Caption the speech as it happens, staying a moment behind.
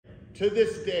To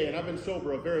this day, and I've been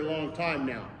sober a very long time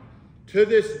now, to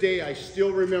this day, I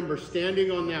still remember standing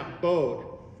on that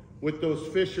boat with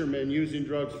those fishermen using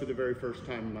drugs for the very first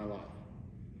time in my life.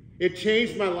 It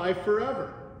changed my life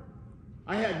forever.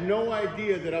 I had no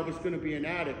idea that I was going to be an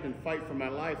addict and fight for my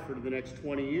life for the next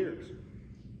 20 years.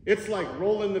 It's like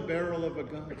rolling the barrel of a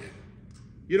gun.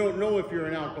 You don't know if you're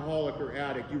an alcoholic or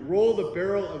addict. You roll the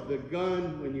barrel of the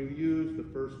gun when you use the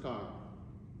first time.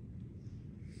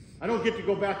 I don't get to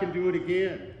go back and do it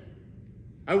again.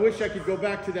 I wish I could go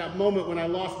back to that moment when I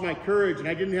lost my courage and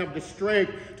I didn't have the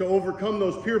strength to overcome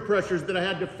those peer pressures that I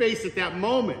had to face at that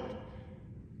moment.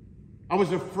 I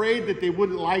was afraid that they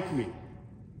wouldn't like me.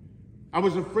 I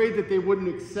was afraid that they wouldn't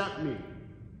accept me.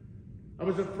 I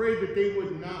was afraid that they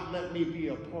would not let me be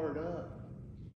a part of.